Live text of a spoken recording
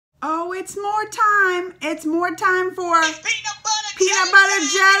Oh, it's more time. It's more time for Peanut butter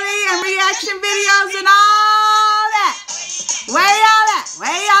jelly and reaction videos and all that. Where y'all at?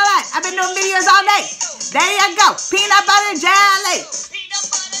 Where y'all at? I've been doing videos all day. There you go. Peanut butter jelly.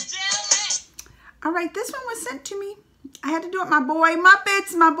 All right, this one was sent to me. I had to do it. My boy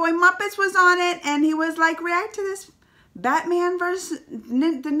Muppets. My boy Muppets was on it, and he was like, react to this. Batman versus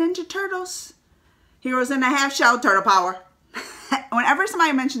the Ninja Turtles. Heroes in a half shell, turtle power. Whenever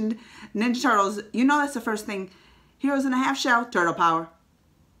somebody mentioned Ninja Turtles, you know that's the first thing. Heroes in a half shell, turtle power.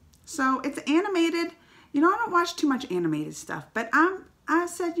 So it's animated. You know, I don't watch too much animated stuff, but I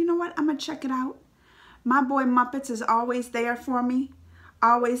said, you know what? I'm going to check it out. My boy Muppets is always there for me.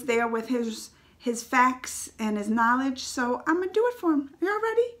 Always there with his facts and his knowledge. So I'm going to do it for him. Y'all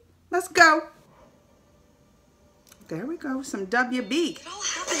ready? Let's go. There we go. Some WB. It all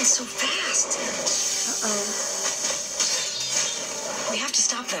happened so fast. Uh-oh. We have to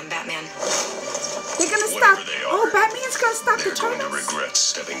stop them, Batman. They're gonna stop. Oh, Batman's gonna stop the turtles. They're going to regret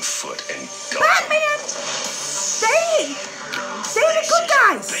stepping foot in Gotham. Batman! They the good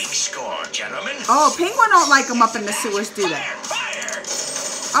guys. Big score, gentlemen. Oh, Penguin don't like them up in the sewers, do they? Fire!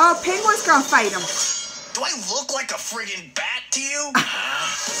 Oh, Penguin's gonna fight him. Do I look like a friggin' bat to you?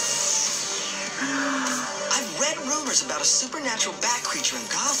 I've read rumors about a supernatural bat creature in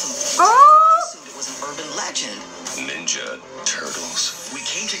Gotham. Oh! I assumed it was an urban legend. Ninja Turtles. We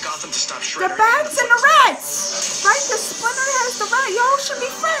came to Gotham to stop The Shredder. bats and the rats. Right? The Splinter has the rat. Y'all should be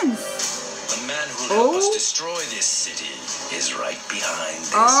friends. The man who'll help us destroy this city is right behind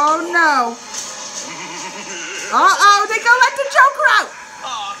this Oh, door. no. Uh-oh, they gonna let the Joker out.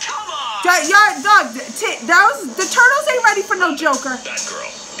 Oh, come on! The turtles ain't ready for no Joker. That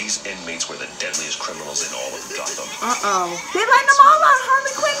girl. These inmates were the deadliest criminals in all of Gotham. Uh-oh. They letting them all out.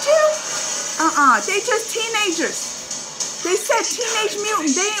 Harley Quinn, too? They just teenagers. They said teenage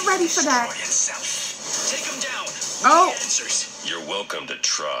mutant. They ain't ready for that. Take them down. Oh. Answers. You're welcome to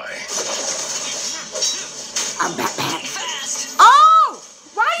try. I'm Batman. Fast. Oh!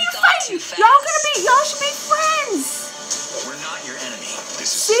 Why are you fighting? too fast. Y'all should be friends. We're not your enemy.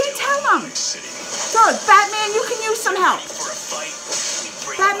 This is See, still tell my 'em. city. Good. Batman, you can use some help. For a fight, we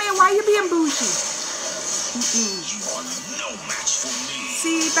bring Batman, why you being bougie? You are no match for me.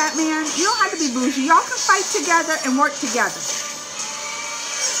 See, Batman, you don't have to be bougie. Y'all can fight together and work together.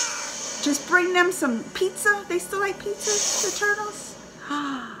 Just bring them some pizza. They still like pizza, the turtles?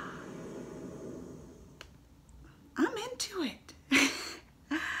 I'm into it.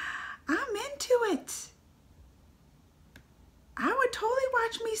 I'm into it. I would totally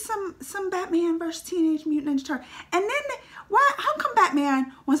watch me some Batman versus Teenage Mutant Ninja Turtles. And then, how come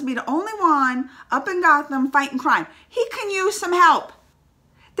Batman wants to be the only one up in Gotham fighting crime? He can use some help.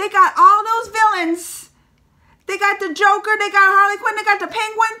 They got all those villains. They got the Joker, they got Harley Quinn, they got the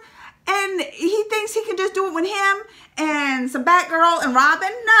Penguin. And he thinks he can just do it with him and some Batgirl and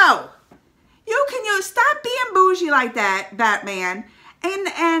Robin. No. You can stop being bougie like that, Batman,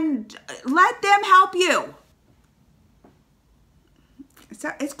 and let them help you.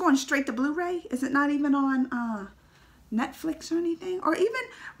 It's going straight to Blu-ray? Is it not even on Netflix or anything? Or even,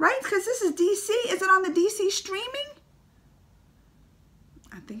 right? Because this is DC. Is it on the DC streaming?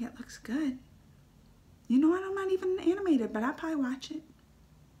 I think it looks good. You know what? I'm not even animated, but I'll probably watch it.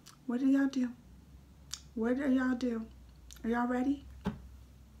 What do y'all do? What do y'all do? Are y'all ready?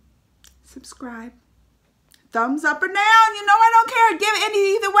 Subscribe. Thumbs up or down. You know I don't care. Give it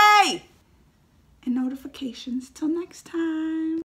either way. And notifications. Till next time.